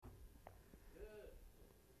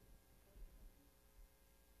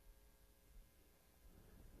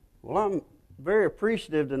Well, I'm very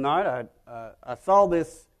appreciative tonight. I saw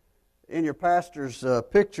this in your pastor's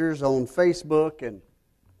pictures on Facebook, and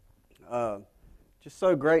just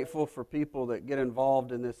so grateful for people that get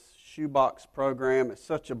involved in this shoebox program. It's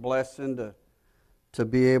such a blessing to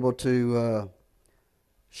be able to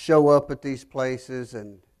show up at these places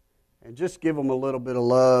and just give them a little bit of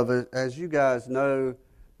love. As you guys know,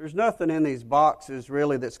 there's nothing in these boxes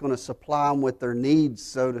really that's going to supply them with their needs,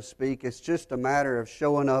 so to speak. It's just a matter of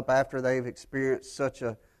showing up after they've experienced such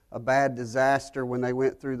a bad disaster when they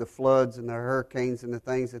went through the floods and the hurricanes and the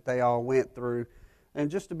things that they all went through. And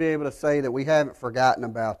just to be able to say that we haven't forgotten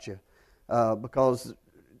about you. Because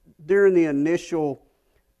during the initial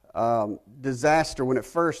disaster, when it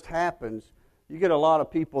first happens, you get a lot of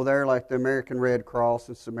people there like the American Red Cross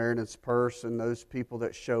and Samaritan's Purse and those people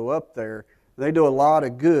that show up there. They do a lot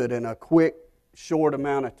of good in a quick, short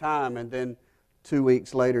amount of time, and then 2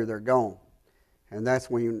 weeks later they're gone. And that's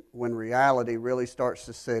when reality really starts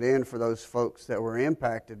to set in for those folks that were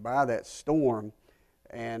impacted by that storm,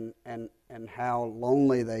 and how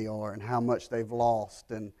lonely they are and how much they've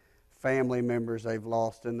lost and family members they've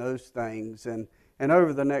lost and those things. And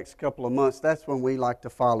over the next couple of months, that's when we like to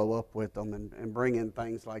follow up with them and bring in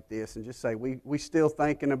things like this and just say, we still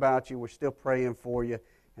thinking about you, we're still praying for you,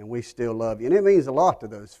 and we still love you. And it means a lot to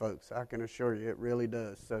those folks, I can assure you, it really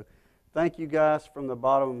does. So thank you guys from the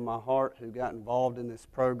bottom of my heart who got involved in this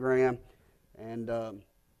program. And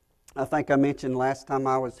I think I mentioned last time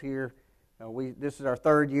I was here, this is our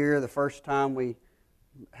third year. The first time we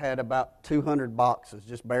had about 200 boxes,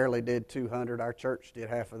 just barely did 200. Our church did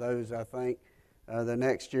half of those, I think. The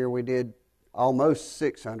next year we did almost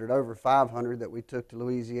 600, over 500 that we took to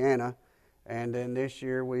Louisiana. And then this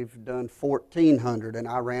year we've done 1,400, and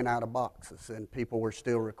I ran out of boxes, and people were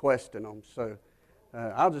still requesting them. So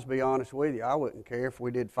I'll just be honest with you, I wouldn't care if we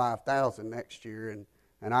did 5,000 next year,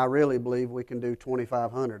 and I really believe we can do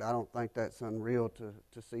 2,500. I don't think that's unreal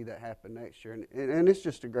to see that happen next year. And it's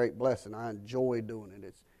just a great blessing. I enjoy doing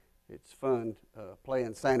it. It's fun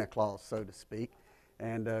playing Santa Claus, so to speak,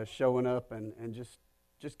 and showing up and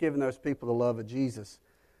just giving those people the love of Jesus.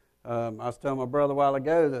 I was telling my brother a while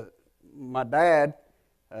ago that my dad,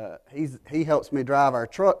 he helps me drive our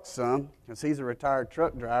truck some, because he's a retired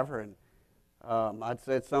truck driver, and I'd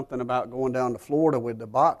said something about going down to Florida with the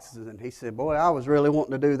boxes, and he said, boy, I was really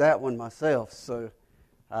wanting to do that one myself, so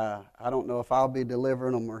I don't know if I'll be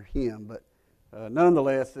delivering them or him, but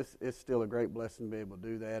nonetheless, it's still a great blessing to be able to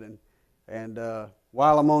do that. And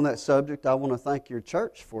while I'm on that subject, I want to thank your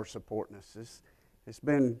church for supporting us. It's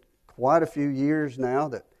been quite a few years now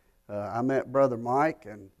that I met Brother Mike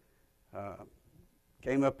and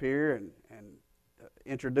came up here and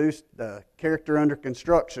introduced the Character Under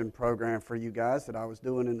Construction program for you guys that I was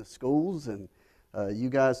doing in the schools, and you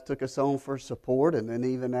guys took us on for support, and then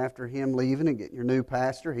even after him leaving and getting your new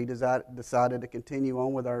pastor, he decided to continue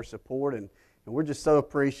on with our support, and we're just so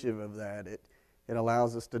appreciative of that. It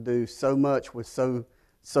allows us to do so much with so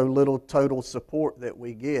little total support that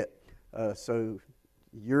we get. So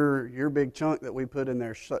your big chunk that we put in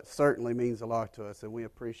there certainly means a lot to us, and we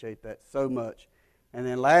appreciate that so much. And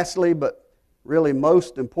then lastly, but really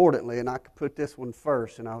most importantly, and I could put this one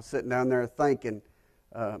first, and I was sitting down there thinking,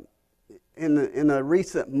 in the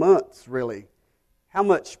recent months, really, how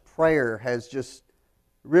much prayer has just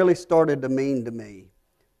really started to mean to me.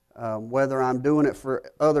 Whether I'm doing it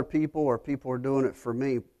for other people or people are doing it for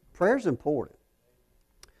me, prayer's important.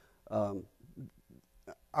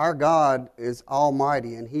 Our God is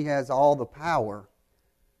almighty, and He has all the power.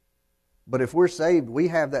 But if we're saved, we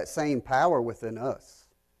have that same power within us.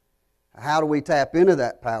 How do we tap into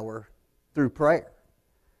that power? Through prayer.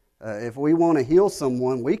 If we want to heal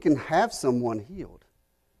someone, we can have someone healed.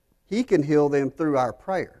 He can heal them through our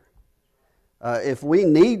prayer. If we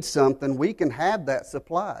need something, we can have that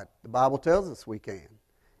supplied. The Bible tells us we can.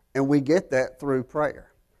 And we get that through prayer.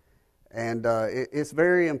 And it's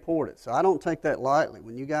very important. So I don't take that lightly.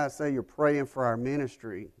 When you guys say you're praying for our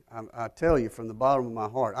ministry, I tell you from the bottom of my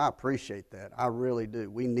heart, I appreciate that. I really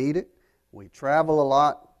do. We need it. We travel a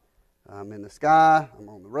lot. I'm in the sky. I'm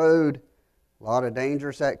on the road. A lot of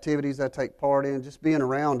dangerous activities I take part in. Just being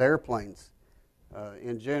around airplanes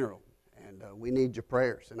in general. And we need your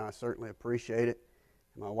prayers, and I certainly appreciate it.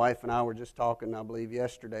 My wife and I were just talking, I believe,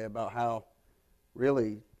 yesterday about how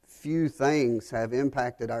really few things have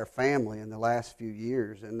impacted our family in the last few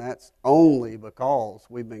years, and that's only because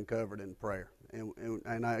we've been covered in prayer.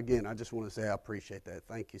 And I just want to say I appreciate that.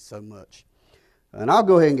 Thank you so much. And I'll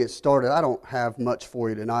go ahead and get started. I don't have much for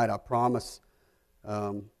you tonight, I promise.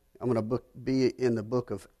 I'm going to be in the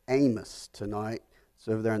book of Amos tonight. It's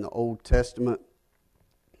over there in the Old Testament,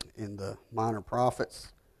 in the Minor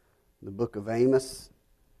Prophets. the book of Amos.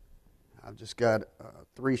 I've just got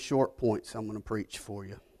 3 short points I'm going to preach for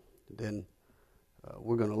you. Then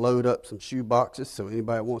we're going to load up some shoe boxes, so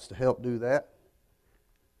anybody wants to help do that,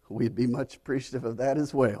 we'd be much appreciative of that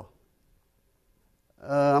as well.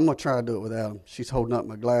 I'm going to try to do it without them. She's holding up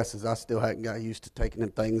my glasses. I still haven't got used to taking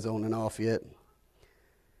them things on and off yet.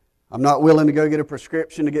 I'm not willing to go get a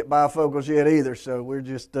prescription to get bifocals yet either, so we're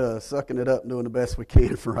just sucking it up and doing the best we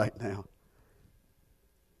can for right now.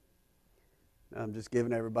 I'm just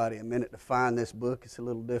giving everybody a minute to find this book. It's a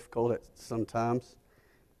little difficult sometimes.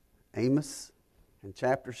 Amos in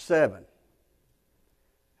chapter 7.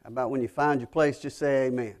 How about when you find your place, just say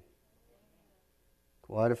amen.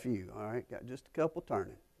 Quite a few. All right, got just a couple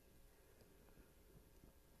turning.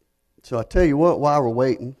 So I tell you what, while we're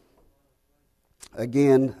waiting,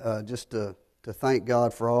 again, just to thank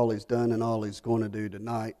God for all He's done and all He's going to do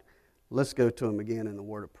tonight, let's go to Him again in the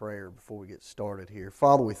word of prayer before we get started here.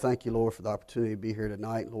 Father, we thank you, Lord, for the opportunity to be here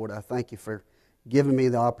tonight. Lord, I thank you for giving me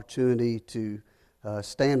the opportunity to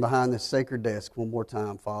stand behind this sacred desk one more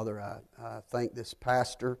time, Father. I thank this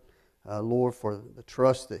pastor, Lord, for the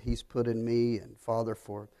trust that he's put in me, and Father,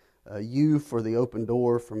 for you for the open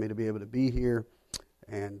door for me to be able to be here.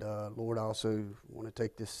 And Lord, I also want to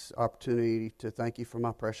take this opportunity to thank you for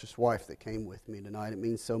my precious wife that came with me tonight. It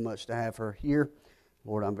means so much to have her here.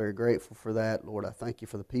 Lord, I'm very grateful for that. Lord, I thank you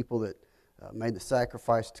for the people that made the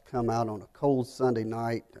sacrifice to come out on a cold Sunday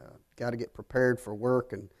night, got to get prepared for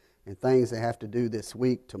work and things they have to do this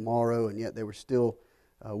week, tomorrow, and yet they were still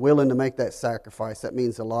willing to make that sacrifice. That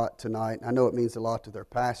means a lot tonight. I know it means a lot to their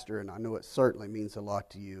pastor, and I know it certainly means a lot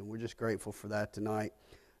to you. And we're just grateful for that tonight.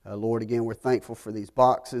 Lord, again, we're thankful for these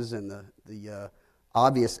boxes and the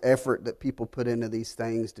obvious effort that people put into these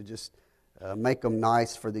things to just make them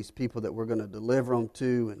nice for these people that we're going to deliver them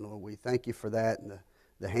to. And Lord, we thank you for that and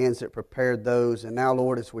the hands that prepared those. And now,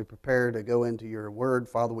 Lord, as we prepare to go into your word,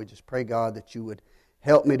 Father, we just pray, God, that you would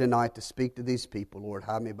help me tonight to speak to these people. Lord,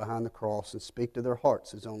 hide me behind the cross and speak to their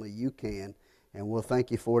hearts as only you can. And we'll thank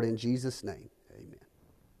you for it in Jesus' name. Amen.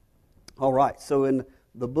 All right, so in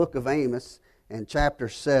the book of Amos, in chapter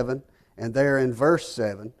 7, and there in verse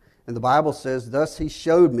 7, and the Bible says, "Thus he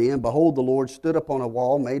showed me, and behold, the Lord stood upon a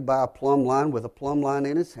wall made by a plumb line, with a plumb line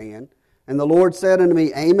in his hand. And the Lord said unto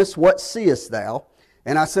me, Amos, what seest thou?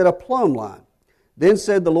 And I said, a plumb line. Then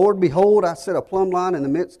said the Lord, Behold, I set a plumb line in the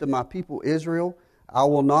midst of my people Israel. I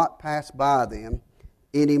will not pass by them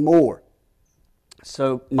anymore."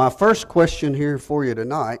 So my first question here for you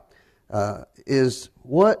tonight is,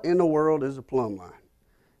 what in the world is a plumb line?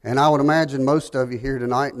 And I would imagine most of you here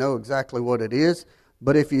tonight know exactly what it is.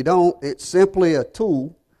 But if you don't, it's simply a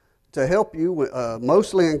tool to help you,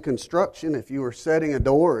 mostly in construction, if you were setting a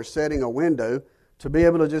door or setting a window, to be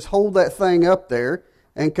able to just hold that thing up there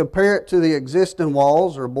and compare it to the existing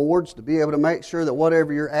walls or boards to be able to make sure that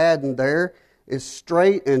whatever you're adding there is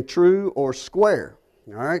straight and true or square.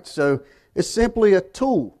 All right, so it's simply a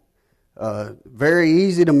tool. Very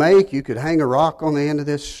easy to make. You could hang a rock on the end of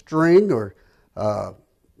this string, or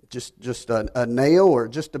just a nail, or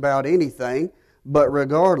just about anything. But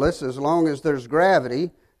regardless, as long as there's gravity,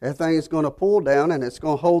 that thing is going to pull down and it's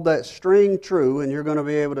going to hold that string true, and you're going to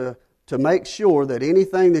be able to make sure that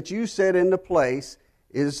anything that you set into place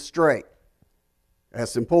is straight.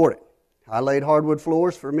 That's important. I laid hardwood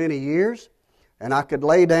floors for many years, and I could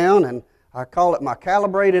lay down, and I call it my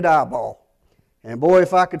calibrated eyeball. And boy,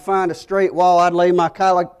 if I could find a straight wall, I'd lay my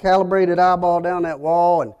calibrated eyeball down that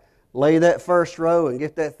wall and lay that first row and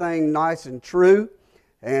get that thing nice and true.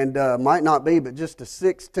 And might not be but just a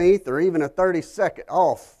 16th or even a 32nd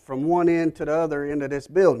off from one end to the other end of this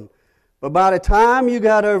building. But by the time you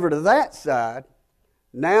got over to that side,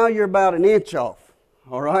 now you're about an inch off.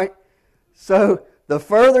 All right? So the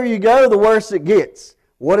further you go, the worse it gets.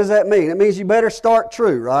 What does that mean? It means you better start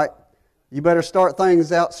true, right? You better start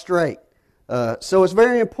things out straight. So it's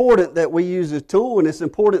very important that we use a tool, and it's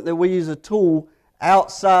important that we use a tool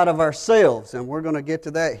outside of ourselves. And we're going to get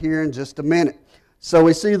to that here in just a minute. So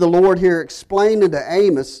we see the Lord here explaining to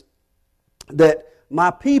Amos that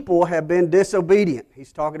my people have been disobedient.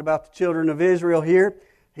 He's talking about the children of Israel here.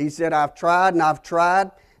 He said, I've tried and I've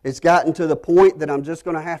tried. It's gotten to the point that I'm just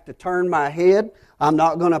going to have to turn my head. I'm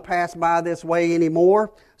not going to pass by this way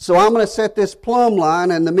anymore. So I'm going to set this plumb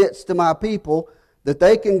line in the midst of my people that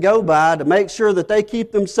they can go by to make sure that they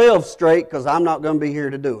keep themselves straight, because I'm not going to be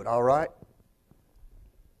here to do it, all right?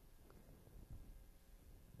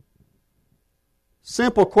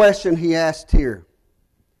 Simple question he asked here.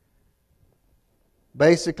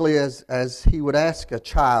 Basically, as he would ask a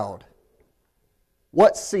child,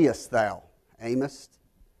 what seest thou, Amos?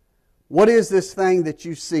 What is this thing that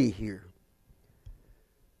you see here?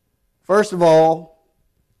 First of all,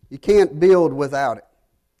 you can't build without it.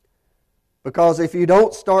 Because if you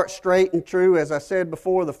don't start straight and true, as I said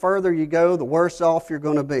before, the further you go, the worse off you're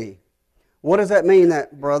going to be. What does that mean,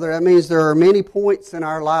 brother? That means there are many points in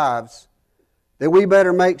our lives that we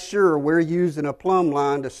better make sure we're using a plumb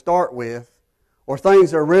line to start with, or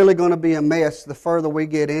things are really going to be a mess the further we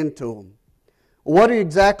get into them. What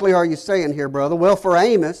exactly are you saying here, brother? Well, for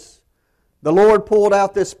Amos, the Lord pulled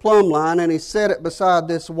out this plumb line and He set it beside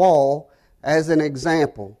this wall as an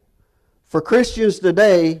example. For Christians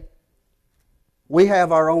today, we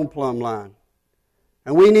have our own plumb line.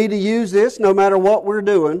 And we need to use this, no matter what we're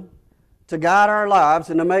doing, to guide our lives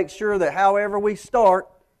and to make sure that however we start,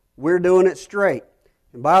 we're doing it straight.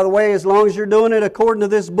 And by the way, as long as you're doing it according to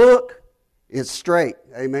this book, it's straight.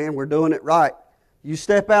 Amen. We're doing it right. You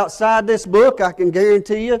step outside this book, I can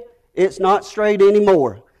guarantee you, it's not straight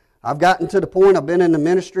anymore. I've gotten to the point, I've been in the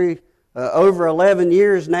ministry over 11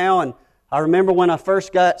 years now, and I remember when I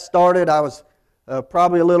first got started, I was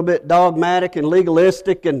probably a little bit dogmatic and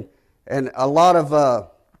legalistic, and a lot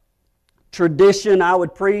of tradition I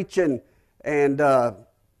would preach, and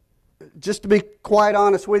just to be quite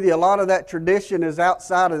honest with you, a lot of that tradition is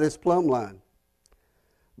outside of this plumb line.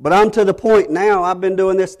 But I'm to the point now, I've been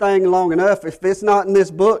doing this thing long enough, if it's not in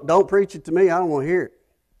this book, don't preach it to me, I don't want to hear it.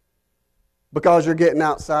 Because you're getting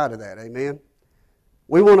outside of that, amen?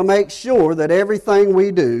 We want to make sure that everything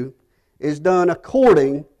we do is done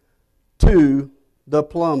according to the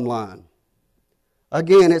plumb line.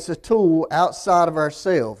 Again, it's a tool outside of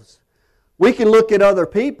ourselves. We can look at other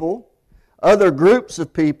people, other groups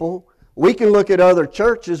of people. We can look at other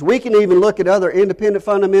churches. We can even look at other independent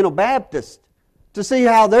fundamental Baptists to see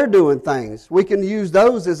how they're doing things. We can use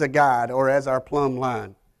those as a guide or as our plumb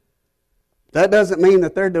line. That doesn't mean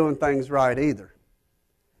that they're doing things right either.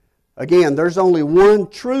 Again, there's only one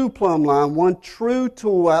true plumb line, one true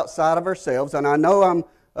tool outside of ourselves, and I know I'm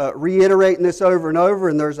reiterating this over and over,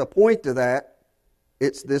 and there's a point to that.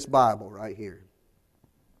 It's this Bible right here.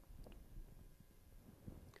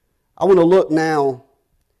 I want to look now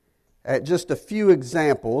at just a few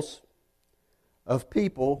examples of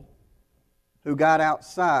people who got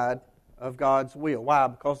outside of God's will. Why?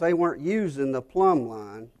 Because they weren't using the plumb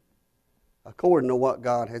line according to what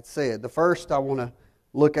God had said. The first I want to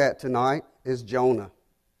look at tonight is Jonah.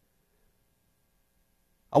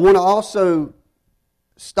 I want to also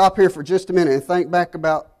stop here for just a minute and think back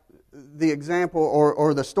about the example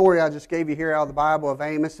or the story I just gave you here out of the Bible of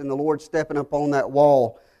Amos and the Lord stepping up on that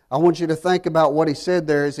wall. I want you to think about what He said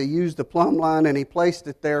there as He used the plumb line and He placed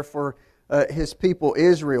it there for His people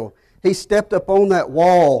Israel. He stepped up on that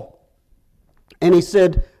wall and He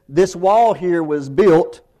said, this wall here was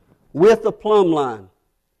built with a plumb line.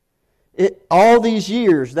 All these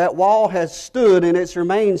years, that wall has stood and it's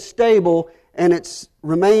remained stable and it's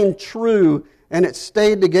remained true and it's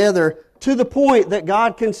stayed together to the point that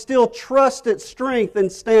God can still trust its strength and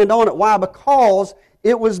stand on it. Why? Because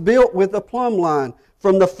it was built with a plumb line.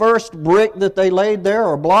 From the first brick that they laid there,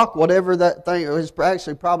 or block, whatever that thing, it was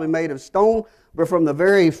actually probably made of stone, but from the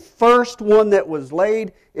very first one that was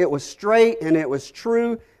laid, it was straight and it was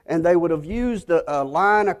true, and they would have used a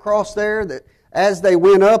line across there that as they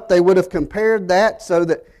went up, they would have compared that so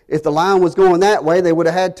that if the line was going that way, they would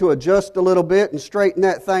have had to adjust a little bit and straighten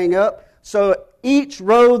that thing up. So each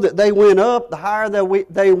row that they went up, the higher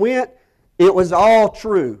they went, it was all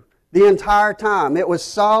true the entire time. It was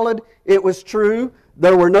solid, it was true.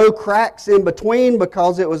 There were no cracks in between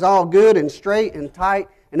because it was all good and straight and tight.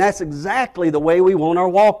 And that's exactly the way we want our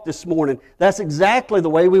walk this morning. That's exactly the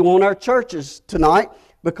way we want our churches tonight.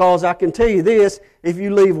 Because I can tell you this, if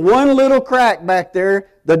you leave one little crack back there,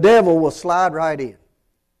 the devil will slide right in.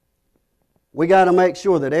 We got to make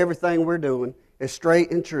sure that everything we're doing is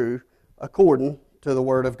straight and true according to the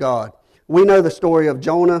Word of God. We know the story of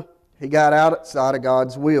Jonah. He got outside of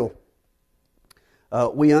God's will.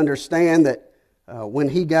 We understand that when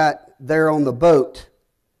he got there on the boat,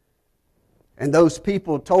 and those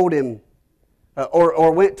people told him,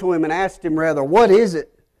 or went to him and asked him rather, what is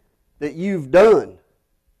it that you've done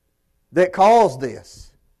that caused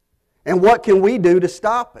this? And what can we do to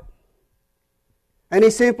stop it? And he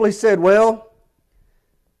simply said, well,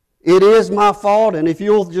 it is my fault, and if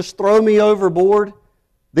you'll just throw me overboard,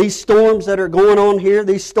 these storms that are going on here,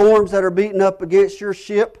 these storms that are beating up against your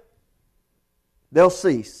ship, they'll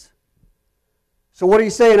cease. So what are you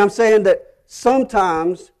saying? I'm saying that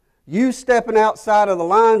sometimes you stepping outside of the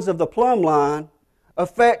lines of the plumb line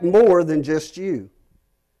affect more than just you.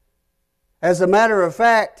 As a matter of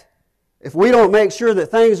fact, if we don't make sure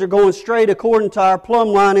that things are going straight according to our plumb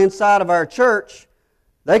line inside of our church,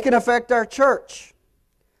 they can affect our church.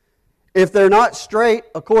 If they're not straight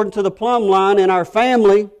according to the plumb line in our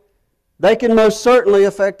family, they can most certainly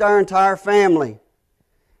affect our entire family.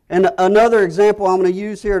 And another example I'm going to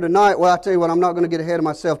use here tonight, well, I tell you what, I'm not going to get ahead of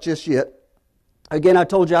myself just yet. Again, I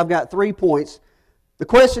told you I've got 3 points. The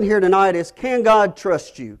question here tonight is, can God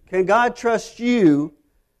trust you? Can God trust you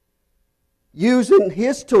using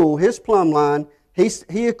His tool, His plumb line?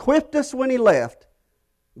 He equipped us when He left.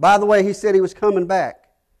 By the way, He said He was coming back.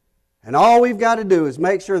 And all we've got to do is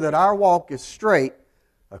make sure that our walk is straight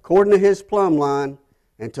according to His plumb line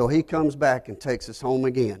until He comes back and takes us home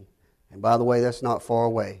again. And by the way, that's not far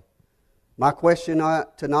away. My question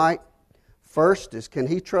tonight, first, is can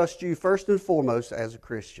He trust you first and foremost as a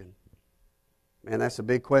Christian? Man, that's a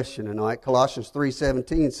big question tonight. Colossians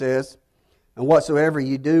 3:17 says, "And whatsoever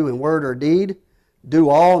you do in word or deed, do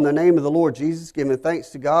all in the name of the Lord Jesus, giving thanks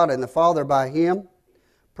to God and the Father by Him."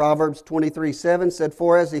 Proverbs 23:7 said,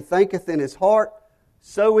 "For as he thinketh in his heart,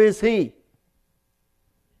 so is he."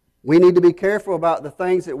 We need to be careful about the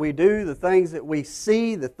things that we do, the things that we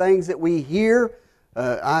see, the things that we hear.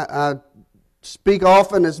 I speak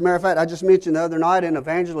often, as a matter of fact, I just mentioned the other night an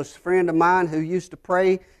evangelist friend of mine who used to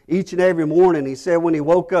pray each and every morning. He said when he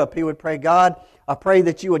woke up, he would pray, "God, I pray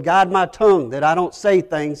that you would guide my tongue, that I don't say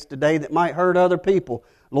things today that might hurt other people.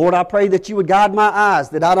 Lord, I pray that you would guide my eyes,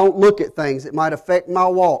 that I don't look at things that might affect my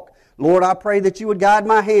walk. Lord, I pray that you would guide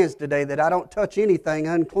my hands today, that I don't touch anything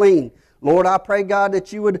unclean. Lord, I pray, God,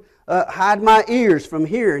 that you would hide my ears from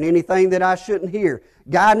hearing anything that I shouldn't hear.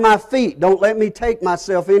 Guide my feet. Don't let me take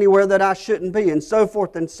myself anywhere that I shouldn't be," and so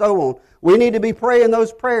forth and so on. We need to be praying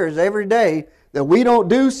those prayers every day that we don't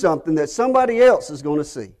do something that somebody else is going to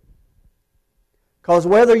see. Because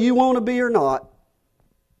whether you want to be or not,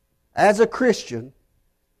 as a Christian,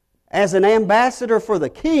 as an ambassador for the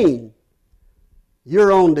King,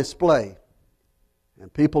 you're on display.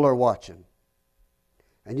 And people are watching.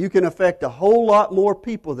 And you can affect a whole lot more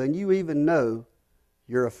people than you even know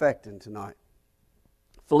you're affecting tonight.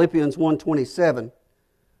 Philippians 1:27,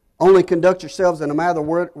 "Only conduct yourselves in a manner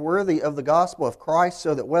worthy of the gospel of Christ,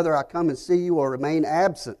 so that whether I come and see you or remain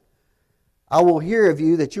absent, I will hear of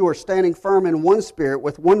you that you are standing firm in one spirit,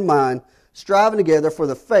 with one mind, striving together for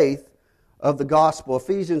the faith of the gospel."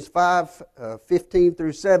 Ephesians 5:15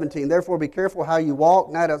 through 17, "Therefore be careful how you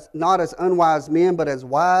walk, not as unwise men, but as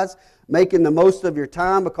wise, making the most of your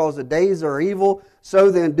time, because the days are evil. So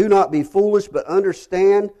then do not be foolish, but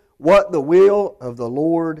understand what the will of the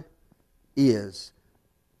Lord is."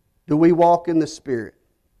 Do we walk in the Spirit?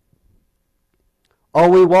 Are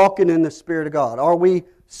we walking in the Spirit of God? Are we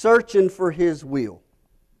searching for His will?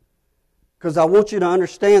 Because I want you to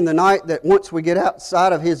understand tonight that once we get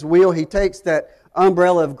outside of His will, He takes that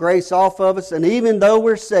umbrella of grace off of us. And even though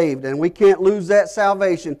we're saved and we can't lose that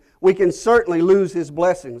salvation, we can certainly lose His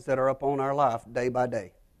blessings that are upon our life day by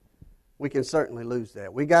day. We can certainly lose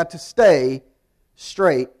that. We got to stay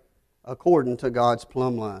straight according to God's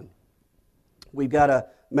plumb line. We've got to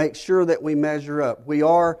make sure that we measure up. We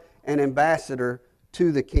are an ambassador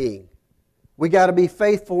to the King. We got to be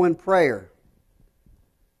faithful in prayer.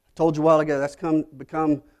 I told you a while ago that's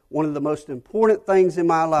become one of the most important things in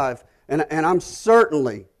my life, and I'm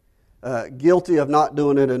certainly guilty of not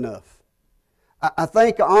doing it enough. I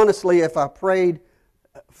think honestly, if I prayed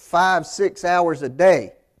 5-6 hours a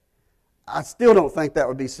day, I still don't think that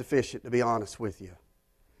would be sufficient, to be honest with you.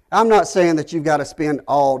 I'm not saying that you've got to spend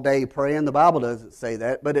all day praying. The Bible doesn't say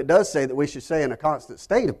that, but it does say that we should stay in a constant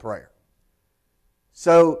state of prayer.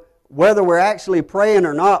 So whether we're actually praying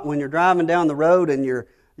or not, when you're driving down the road and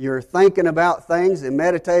you're thinking about things and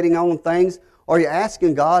meditating on things, are you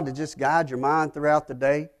asking God to just guide your mind throughout the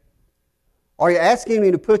day? Are you asking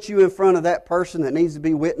Him to put you in front of that person that needs to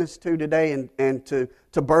be witnessed to today and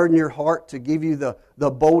to burden your heart, to give you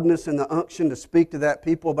the boldness and the unction to speak to that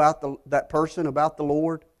people about that person, about the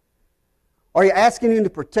Lord? Are you asking Him to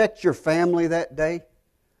protect your family that day?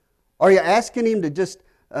 Are you asking Him to just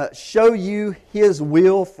show you His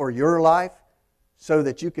will for your life so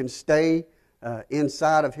that you can stay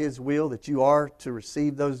inside of His will, that you are to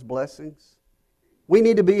receive those blessings? We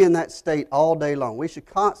need to be in that state all day long. We should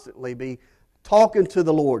constantly be talking to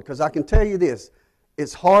the Lord, because I can tell you this,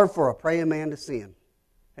 it's hard for a praying man to sin,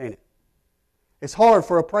 ain't it? It's hard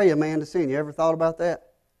for a praying man to sin. You ever thought about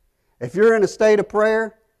that? If you're in a state of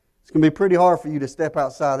prayer, it's going to be pretty hard for you to step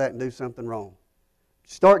outside that and do something wrong.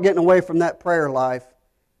 Start getting away from that prayer life,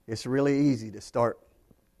 it's really easy to start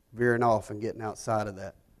veering off and getting outside of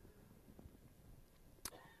that.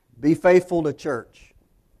 Be faithful to church.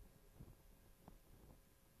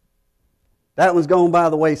 That one's going by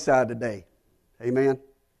the wayside today. Amen.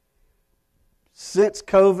 Since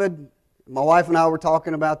COVID, my wife and I were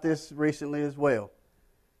talking about this recently as well.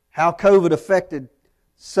 how COVID affected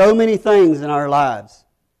so many things in our lives,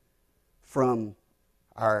 from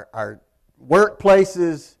our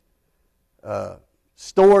workplaces,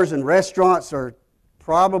 stores and restaurants are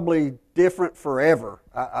probably different forever.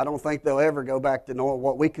 I don't think they'll ever go back to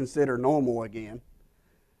what we consider normal again.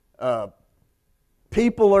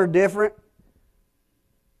 People are different.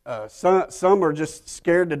 Some are just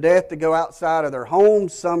scared to death to go outside of their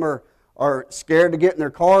homes. Some are scared to get in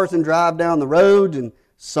their cars and drive down the road. And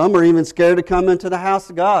some are even scared to come into the house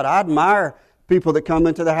of God. I admire people that come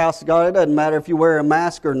into the house of God. It doesn't matter if you wear a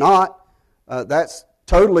mask or not. That's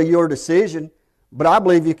totally your decision. But I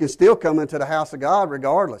believe you can still come into the house of God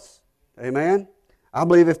regardless. Amen? I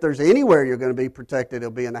believe if there's anywhere you're going to be protected,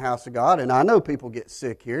 it'll be in the house of God. And I know people get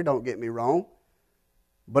sick here, don't get me wrong.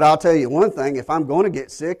 But I'll tell you one thing, if I'm going to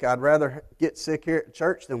get sick, I'd rather get sick here at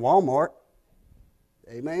church than Walmart.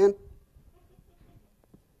 Amen?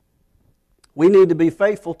 We need to be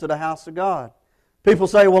faithful to the house of God. People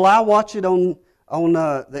say, well, I watch it on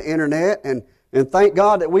the internet, and thank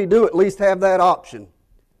God that we do at least have that option.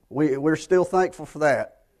 We're still thankful for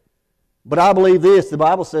that. But I believe this, the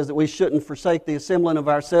Bible says that we shouldn't forsake the assembling of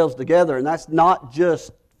ourselves together, and that's not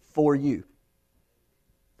just for you.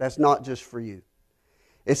 That's not just for you.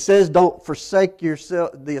 It says don't forsake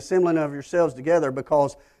the assembling of yourselves together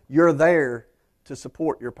because you're there to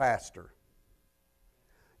support your pastor.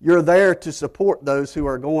 You're there to support those who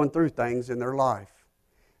are going through things in their life.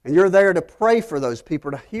 And you're there to pray for those people,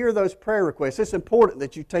 to hear those prayer requests. It's important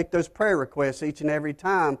that you take those prayer requests each and every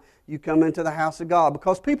time you come into the house of God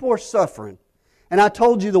because people are suffering. And I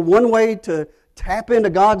told you the one way to tap into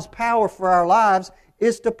God's power for our lives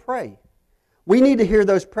is to pray. We need to hear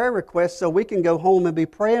those prayer requests so we can go home and be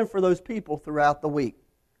praying for those people throughout the week.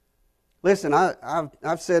 Listen,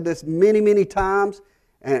 I've said this many, many times,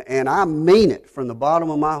 and I mean it from the bottom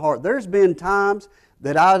of my heart. There's been times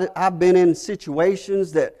that I've been in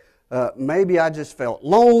situations that maybe I just felt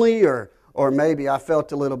lonely or maybe I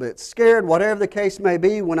felt a little bit scared, whatever the case may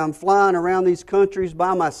be, when I'm flying around these countries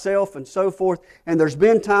by myself and so forth. And there's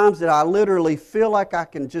been times that I literally feel like I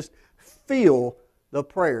can just feel the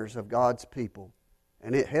prayers of God's people.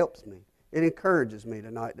 And it helps me. It encourages me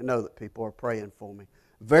tonight to know that people are praying for me.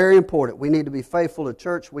 Very important. We need to be faithful to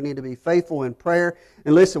church. We need to be faithful in prayer.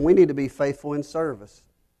 And listen, we need to be faithful in service.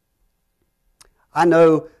 I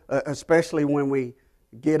know, especially when we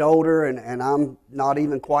get older, and I'm not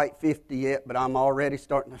even quite 50 yet, but I'm already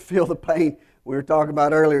starting to feel the pain. We were talking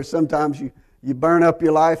about earlier, sometimes you burn up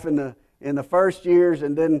your life in the first years,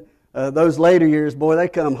 and then those later years, boy, they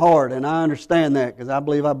come hard, and I understand that because I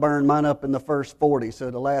believe I burned mine up in the first 40,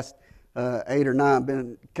 so the last 8 or 9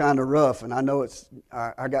 been kind of rough, and I know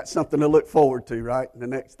I got something to look forward to, right, in the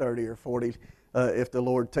next 30 or 40 if the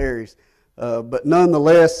Lord tarries. But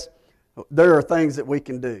nonetheless, there are things that we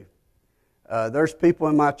can do. There's people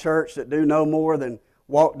in my church that do no more than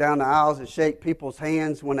walk down the aisles and shake people's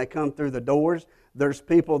hands when they come through the doors. There's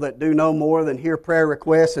people that do no more than hear prayer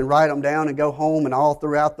requests and write them down and go home, and all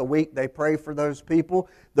throughout the week they pray for those people.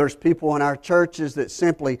 There's people in our churches that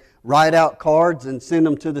simply write out cards and send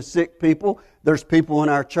them to the sick people. There's people in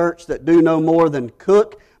our church that do no more than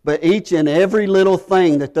cook, but each and every little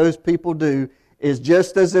thing that those people do is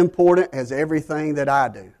just as important as everything that I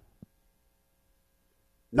do.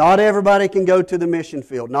 Not everybody can go to the mission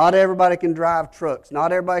field. Not everybody can drive trucks.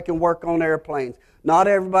 Not everybody can work on airplanes. Not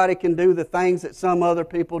everybody can do the things that some other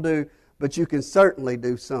people do, but you can certainly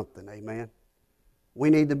do something. Amen. We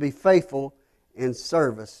need to be faithful in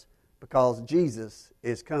service because Jesus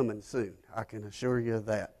is coming soon. I can assure you of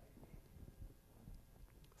that.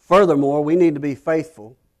 Furthermore, we need to be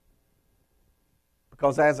faithful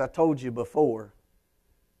because, as I told you before,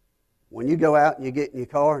 when you go out and you get in your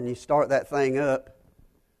car and you start that thing up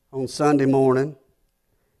on Sunday morning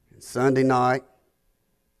and Sunday night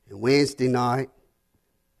and Wednesday night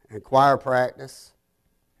and choir practice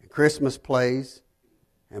and Christmas plays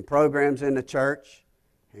and programs in the church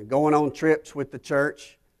and going on trips with the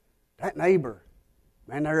church, that neighbor,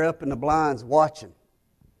 man, they're up in the blinds watching.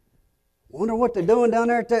 Wonder what they're doing down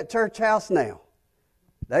there at that church house now.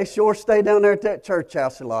 They sure stay down there at that church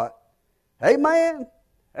house a lot. Hey, man,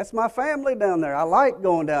 that's my family down there. I like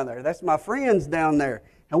going down there. That's my friends down there.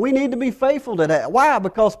 And we need to be faithful to that. Why?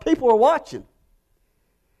 Because people are watching.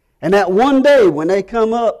 And that one day when they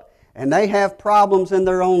come up and they have problems in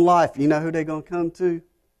their own life, you know who they're going to come to?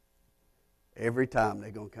 Every time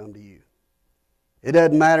they're going to come to you. It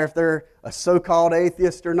doesn't matter if they're a so-called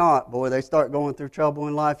atheist or not. Boy, they start going through trouble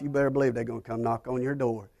in life, you better believe they're going to come knock on your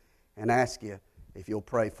door and ask you if you'll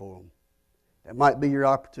pray for them. That might be your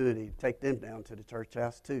opportunity to take them down to the church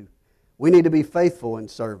house too. We need to be faithful in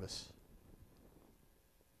service.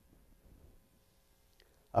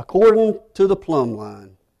 According to the plumb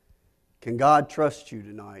line, can God trust you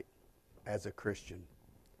tonight as a Christian?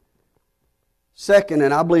 Second,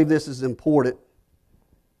 and I believe this is important,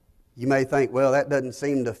 you may think, well, that doesn't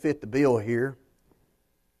seem to fit the bill here.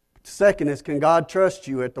 Second is, can God trust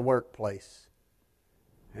you at the workplace?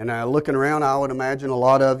 And looking around, I would imagine a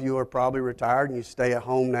lot of you are probably retired and you stay at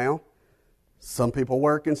home now. Some people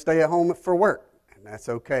work and stay at home for work, and that's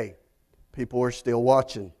okay. People are still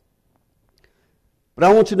watching. But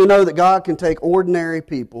I want you to know that God can take ordinary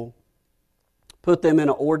people, put them in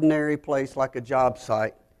an ordinary place like a job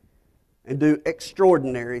site, and do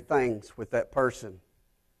extraordinary things with that person.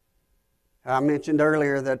 I mentioned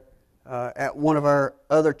earlier that at one of our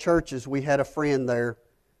other churches, we had a friend there,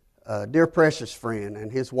 a dear precious friend,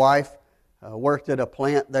 and his wife worked at a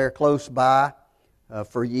plant there close by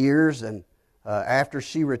for years, and after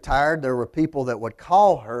she retired, there were people that would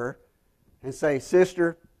call her and say,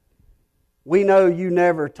 "Sister, we know you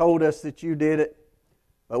never told us that you did it,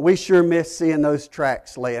 but we sure miss seeing those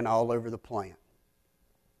tracks laying all over the plant."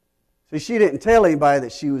 See, she didn't tell anybody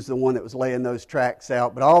that she was the one that was laying those tracks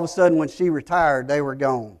out, but all of a sudden when she retired, they were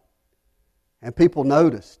gone. And people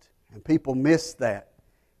noticed, and people missed that.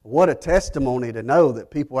 What a testimony to know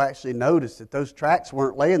that people actually noticed that those tracks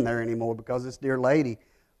weren't laying there anymore because this dear lady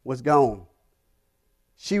was gone.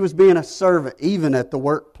 She was being a servant even at the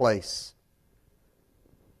workplace.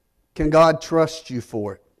 Can God trust you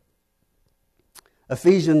for it?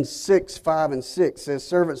 Ephesians 6:5-6 says,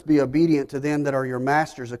 "Servants, be obedient to them that are your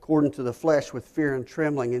masters according to the flesh, with fear and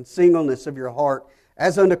trembling, in singleness of your heart,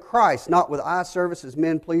 as unto Christ, not with eye service as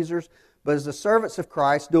men pleasers, but as the servants of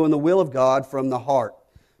Christ, doing the will of God from the heart."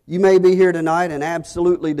 You may be here tonight and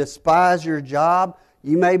absolutely despise your job.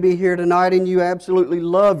 You may be here tonight and you absolutely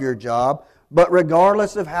love your job. But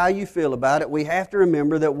regardless of how you feel about it, we have to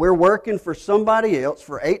remember that we're working for somebody else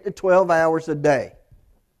for 8 to 12 hours a day.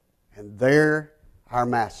 And they're our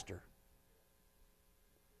master.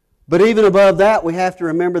 But even above that, we have to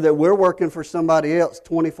remember that we're working for somebody else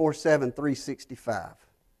 24/7, 365.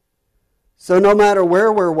 So no matter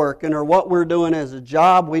where we're working or what we're doing as a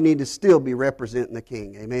job, we need to still be representing the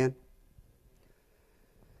King. Amen?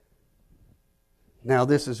 Now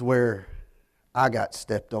this is where I got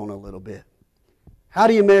stepped on a little bit. How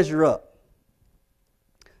do you measure up?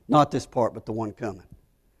 Not this part, but the one coming.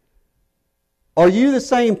 Are you the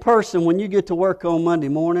same person when you get to work on Monday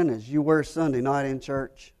morning as you were Sunday night in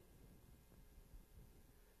church?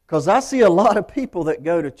 Because I see a lot of people that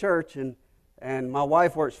go to church, and my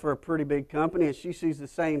wife works for a pretty big company, and she sees the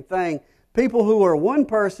same thing. People who are one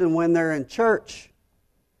person when they're in church,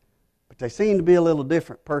 but they seem to be a little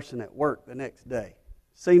different person at work the next day.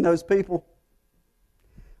 Seen those people?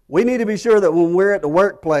 We need to be sure that when we're at the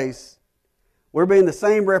workplace, we're being the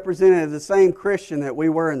same representative, the same Christian that we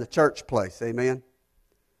were in the church place. Amen?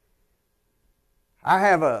 I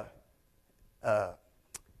have a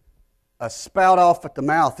spout off at the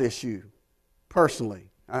mouth issue,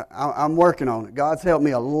 personally. I'm working on it. God's helped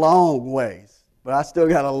me a long ways, but I still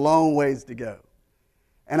got a long ways to go.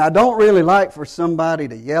 And I don't really like for somebody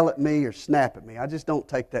to yell at me or snap at me. I just don't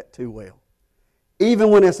take that too well,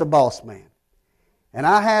 even when it's a boss man. And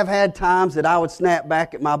I have had times that I would snap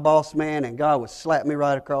back at my boss man and God would slap me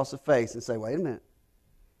right across the face and say, "Wait a minute.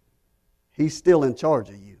 He's still in charge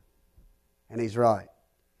of you." And he's right.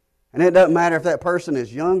 And it doesn't matter if that person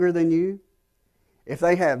is younger than you. If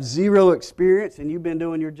they have zero experience and you've been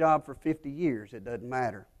doing your job for 50 years, it doesn't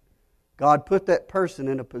matter. God put that person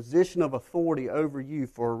in a position of authority over you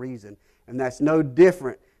for a reason. And that's no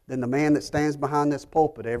different than the man that stands behind this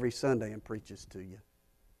pulpit every Sunday and preaches to you.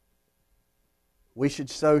 We should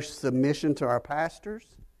show submission to our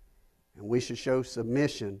pastors, and we should show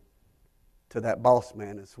submission to that boss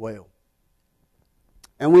man as well.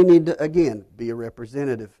 And we need to, again, be a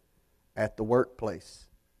representative at the workplace.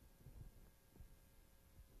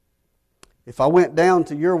 If I went down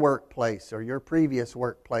to your workplace or your previous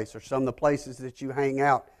workplace or some of the places that you hang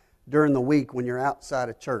out during the week when you're outside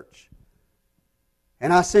of church,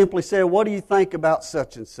 and I simply said, "What do you think about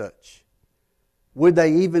such and such?" Would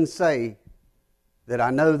they even say that I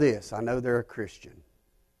know this, I know they're a Christian?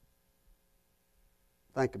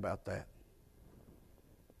 Think about that.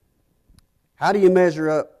 How do you measure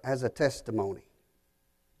up as a testimony?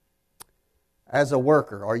 As a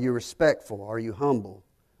worker, are you respectful? Are you humble?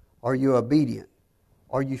 Are you obedient?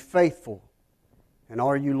 Are you faithful? And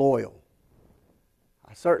are you loyal?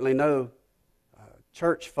 I certainly know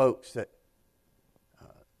church folks that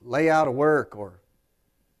lay out of work, or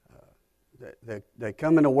they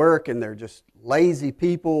come into work and they're just lazy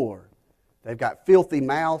people, or they've got filthy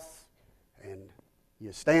mouths, and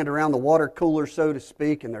you stand around the water cooler, so to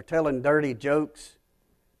speak, and they're telling dirty jokes.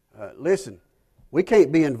 Listen, we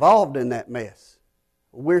can't be involved in that mess.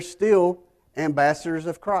 We're still ambassadors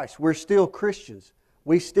of Christ. We're still Christians.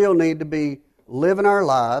 We still need to be living our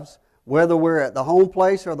lives, whether we're at the home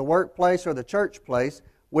place or the workplace or the church place,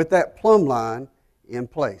 with that plumb line in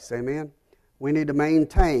place. Amen? We need to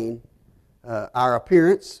maintain our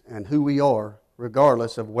appearance and who we are,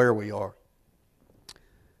 regardless of where we are.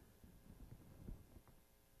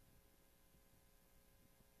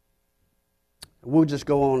 We'll just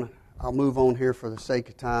go on. I'll move on here for the sake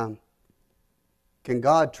of time. Can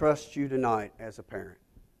God trust you tonight as a parent?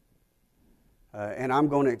 And I'm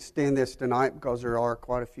going to extend this tonight because there are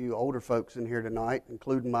quite a few older folks in here tonight,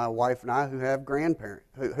 including my wife and I, who have grandparents,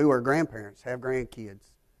 who are grandparents, have grandkids.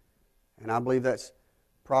 And I believe that's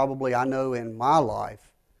probably, I know in my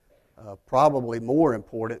life, probably more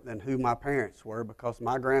important than who my parents were, because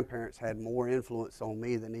my grandparents had more influence on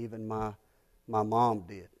me than even my mom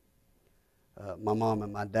did. My mom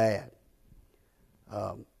and my dad.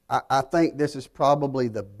 I think this is probably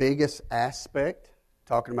the biggest aspect,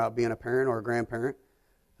 talking about being a parent or a grandparent,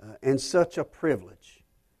 and such a privilege.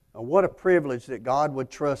 What a privilege that God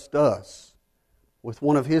would trust us with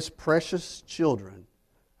one of His precious children,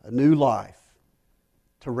 a new life,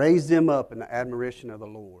 to raise them up in the admiration of the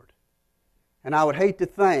Lord. And I would hate to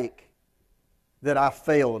think that I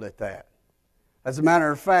failed at that. As a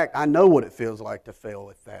matter of fact, I know what it feels like to fail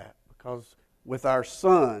at that, because with our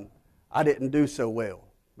son, I didn't do so well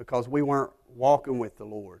because we weren't walking with the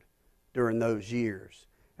Lord during those years.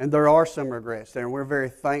 And there are some regrets there, and we're very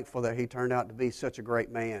thankful that he turned out to be such a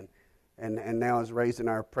great man and now is raising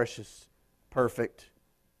our precious, perfect,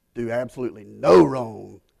 do absolutely no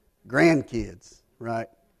wrong grandkids, right?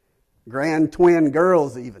 Grand twin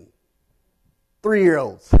girls even.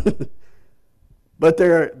 3-year-olds. But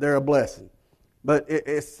they're a blessing. But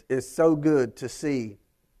it's so good to see,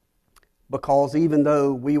 because even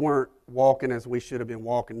though we weren't walking as we should have been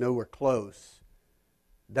walking, nowhere close,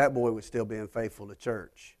 that boy was still being faithful to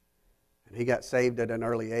church. And he got saved at an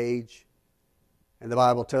early age. And the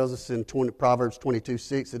Bible tells us in Proverbs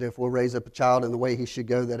 22:6 that if we'll raise up a child in the way he should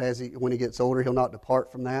go, that when he gets older, he'll not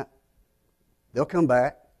depart from that. They'll come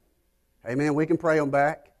back. Amen. We can pray them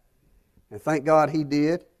back. And thank God he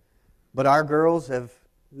did. But our girls have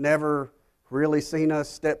never really seen us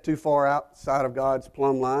step too far outside of God's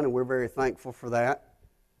plumb line, and we're very thankful for that.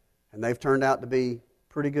 And they've turned out to be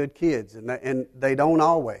pretty good kids, and they don't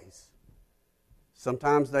always.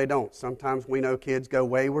 Sometimes they don't. Sometimes we know kids go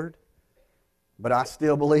wayward, but I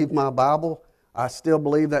still believe my Bible. I still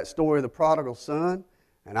believe that story of the prodigal son,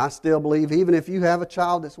 and I still believe even if you have a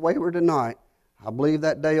child that's wayward tonight, I believe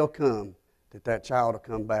that day will come that child will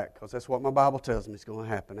come back, because that's what my Bible tells me is going to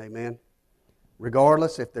happen. Amen.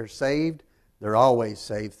 Regardless, if they're saved, they're always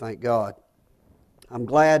saved, thank God. I'm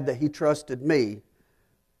glad that he trusted me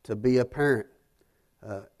to be a parent.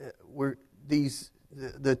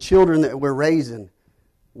 The children that we're raising,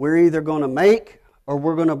 we're either going to make or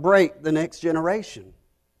we're going to break the next generation.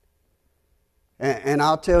 And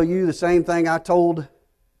I'll tell you the same thing I told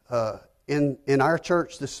in our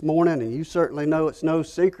church this morning, and you certainly know it's no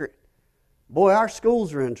secret. Boy, our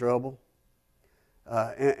schools are in trouble.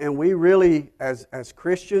 And we really, as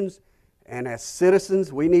Christians and as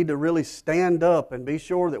citizens, we need to really stand up and be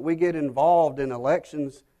sure that we get involved in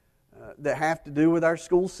elections that have to do with our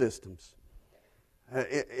school systems.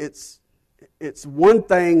 It's one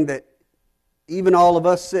thing that even all of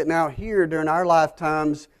us sitting out here during our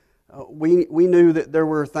lifetimes, we knew that there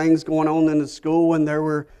were things going on in the school, and there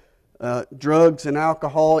were drugs and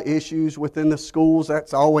alcohol issues within the schools.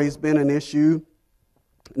 That's always been an issue.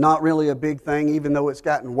 Not really a big thing, even though it's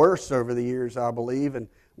gotten worse over the years, I believe, and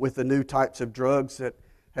with the new types of drugs that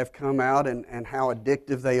have come out and how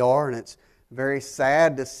addictive they are. And it's very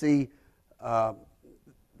sad to see,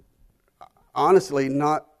 honestly,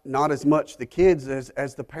 not as much the kids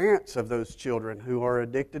as the parents of those children who are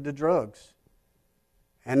addicted to drugs.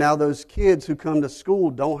 And now those kids who come to school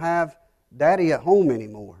don't have daddy at home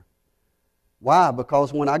anymore. Why?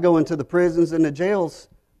 Because when I go into the prisons and the jails,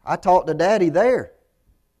 I talk to daddy there.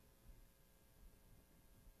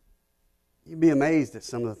 You'd be amazed at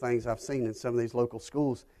some of the things I've seen in some of these local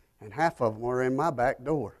schools, and half of them are in my back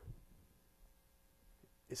door.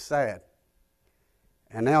 It's sad.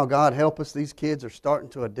 And now, God help us, these kids are starting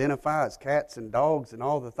to identify as cats and dogs and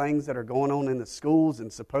all the things that are going on in the schools,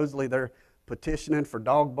 and supposedly they're petitioning for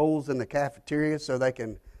dog bowls in the cafeteria so they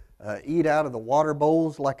can eat out of the water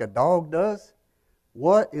bowls like a dog does.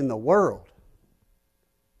 What in the world?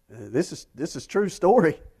 This is true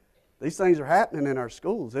story. These things are happening in our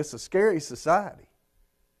schools. It's a scary society.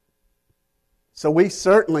 So we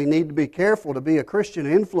certainly need to be careful to be a Christian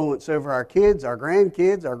influence over our kids, our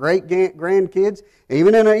grandkids, our great-grandkids,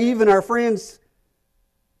 even our friends,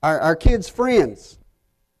 our kids' friends.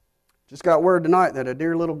 Just got word tonight that a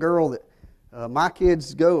dear little girl that my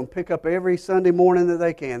kids go and pick up every Sunday morning that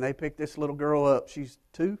they can. They pick this little girl up. She's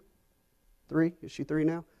 2, 3. Is she 3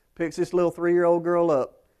 now? Picks this little 3-year-old girl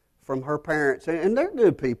up from her parents. And they're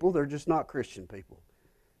good people. They're just not Christian people.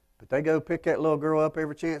 But they go pick that little girl up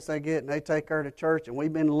every chance they get, and they take her to church. And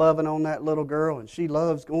we've been loving on that little girl, and she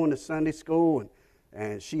loves going to Sunday school.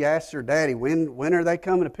 And she asks her daddy, when are they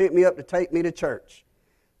coming to pick me up to take me to church?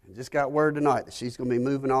 And just got word tonight that she's going to be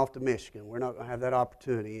moving off to Michigan. We're not going to have that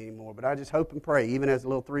opportunity anymore. But I just hope and pray, even as a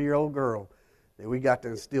little 3-year-old girl, that we got to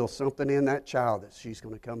instill something in that child that she's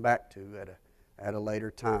going to come back to at a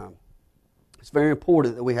later time. It's very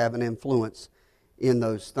important that we have an influence in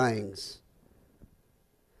those things.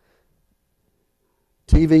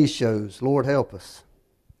 TV shows, Lord help us.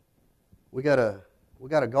 We gotta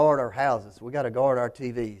guard our houses. We gotta guard our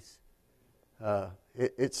TVs.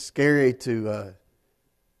 It's scary to.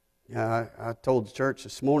 I told the church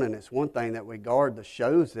this morning it's one thing that we guard the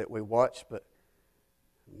shows that we watch, but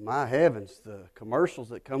my heavens, the commercials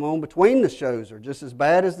that come on between the shows are just as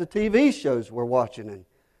bad as the TV shows we're watching, and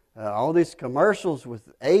all these commercials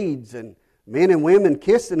with AIDS and men and women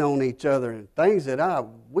kissing on each other and things that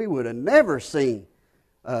we would have never seen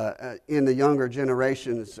in the younger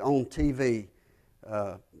generations on TV.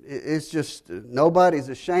 It's just nobody's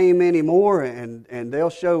ashamed anymore, and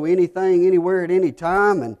they'll show anything, anywhere, at any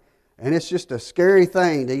time, and it's just a scary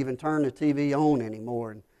thing to even turn the TV on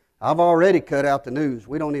anymore. And I've already cut out the news.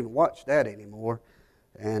 We don't even watch that anymore,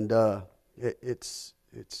 and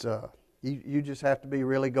you just have to be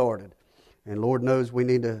really guarded. And Lord knows we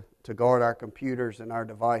need to guard our computers and our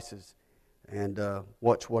devices and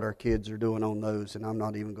watch what our kids are doing on those. And I'm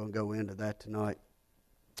not even going to go into that tonight.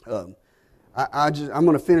 I'm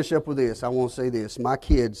going to finish up with this. I want to say this. My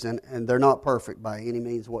kids, and they're not perfect by any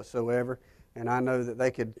means whatsoever, and I know that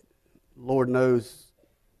they could, Lord knows,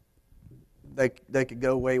 they could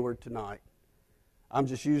go wayward tonight. I'm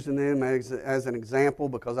just using them as an example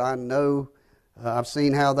because I know I've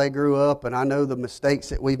seen how they grew up, and I know the mistakes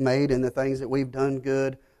that we've made and the things that we've done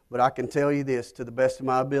good. But I can tell you this, to the best of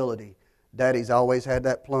my ability, Daddy's always had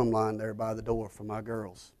that plumb line there by the door for my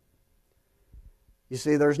girls. You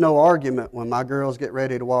see, there's no argument when my girls get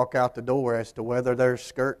ready to walk out the door as to whether their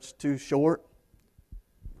skirt's too short,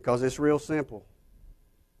 because it's real simple.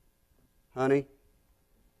 Honey,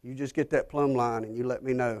 you just get that plumb line and you let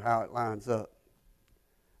me know how it lines up.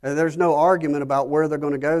 And there's no argument about where they're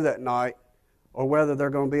going to go that night or whether they're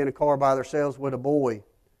going to be in a car by themselves with a boy,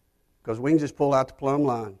 because we can just pull out the plumb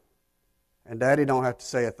line. And Daddy don't have to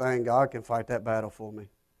say a thing. God can fight that battle for me.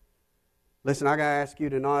 Listen, I got to ask you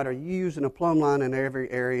tonight, are you using a plumb line in every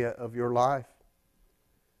area of your life?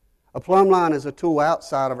 A plumb line is a tool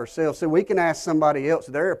outside of ourselves. See, we can ask somebody else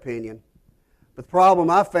their opinion. But the problem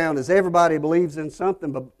I found is everybody believes in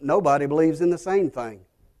something, but nobody believes in the same thing.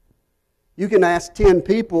 You can ask 10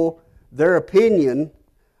 people their opinion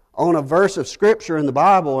on a verse of Scripture in the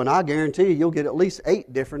Bible, and I guarantee you, you'll get at least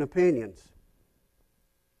 8 different opinions.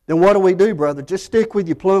 Then what do, brother? Just stick with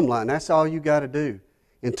your plumb line. That's all you got to do.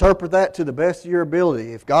 Interpret that to the best of your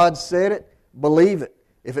ability. If God said it, believe it.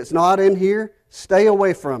 If it's not in here, stay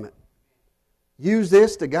away from it. Use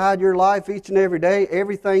this to guide your life each and every day,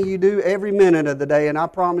 everything you do, every minute of the day, and I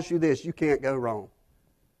promise you this, you can't go wrong.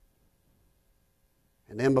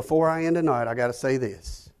 And then before I end tonight, I got to say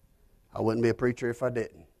this. I wouldn't be a preacher if I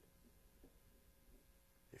didn't.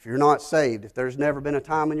 If you're not saved, if there's never been a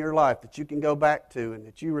time in your life that you can go back to and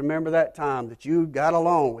that you remember that time that you got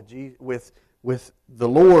along with the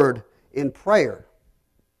Lord in prayer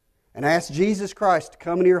and asked Jesus Christ to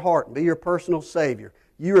come into your heart and be your personal Savior,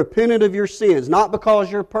 you repented of your sins, not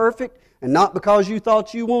because you're perfect and not because you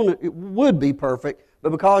thought you would be perfect, but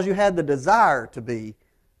because you had the desire to be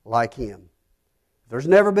like Him. If there's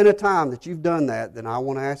never been a time that you've done that, then I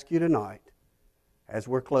want to ask you tonight, as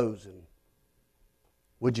we're closing,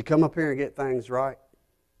 would you come up here and get things right?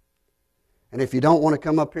 And if you don't want to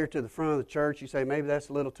come up here to the front of the church, you say, maybe that's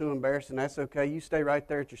a little too embarrassing, that's okay. You stay right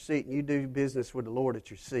there at your seat and you do business with the Lord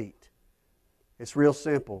at your seat. It's real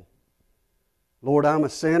simple. Lord, I'm a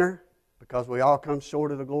sinner because we all come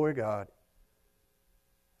short of the glory of God.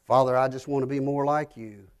 Father, I just want to be more like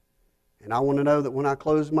You. And I want to know that when I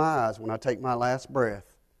close my eyes, when I take my last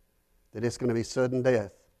breath, that it's going to be sudden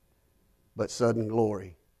death, but sudden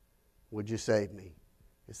glory. Would You save me?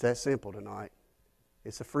 It's that simple tonight.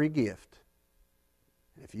 It's a free gift.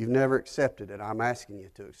 If you've never accepted it, I'm asking you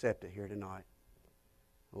to accept it here tonight.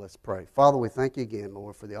 Let's pray. Father, we thank you again,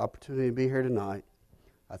 Lord, for the opportunity to be here tonight.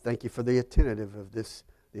 I thank you for the attentiveness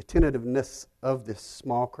of this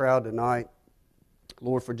small crowd tonight.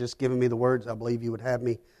 Lord, for just giving me the words I believe you would have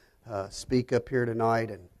me speak up here tonight.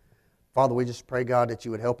 And Father, we just pray, God, that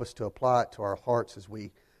you would help us to apply it to our hearts as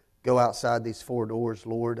we go outside these four doors,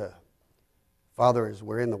 Lord. Father, as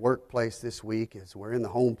we're in the workplace this week, as we're in the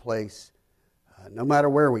home place, no matter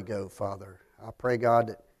where we go, Father, I pray, God,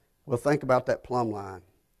 that we'll think about that plumb line.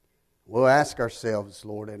 We'll ask ourselves,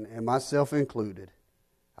 Lord, and myself included,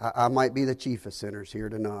 I might be the chief of sinners here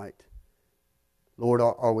tonight. Lord,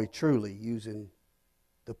 are we truly using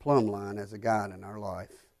the plumb line as a guide in our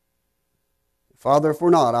life? Father, if we're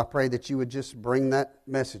not, I pray that you would just bring that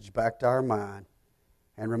message back to our mind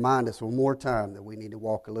and remind us one more time that we need to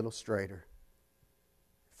walk a little straighter.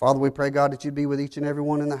 Father, we pray, God, that you'd be with each and every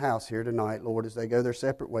one in the house here tonight, Lord, as they go their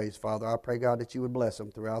separate ways. Father, I pray, God, that you would bless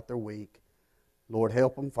them throughout their week. Lord,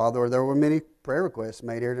 help them. Father, there were many prayer requests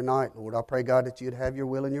made here tonight. Lord, I pray, God, that you'd have your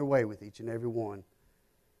will and your way with each and every one.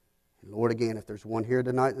 And Lord, again, if there's one here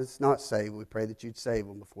tonight that's not saved, we pray that you'd save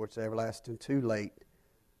them before it's everlasting too late.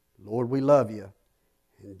 Lord, we love you.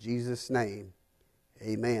 In Jesus' name,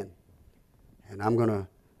 amen. And I'm going to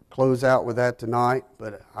close out with that tonight,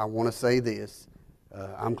 but I want to say this.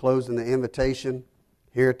 I'm closing the invitation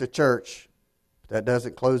here at the church. That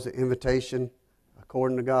doesn't close the invitation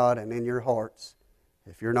according to God and in your hearts.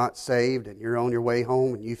 If you're not saved and you're on your way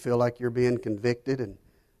home and you feel like you're being convicted and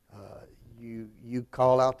you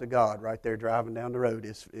call out to God right there driving down the road,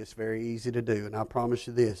 it's very easy to do. And I promise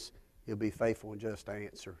you this, He'll be faithful and just to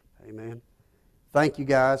answer. Amen. Thank you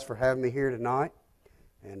guys for having me here tonight.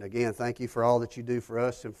 And again, thank you for all that you do for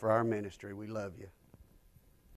us and for our ministry. We love you.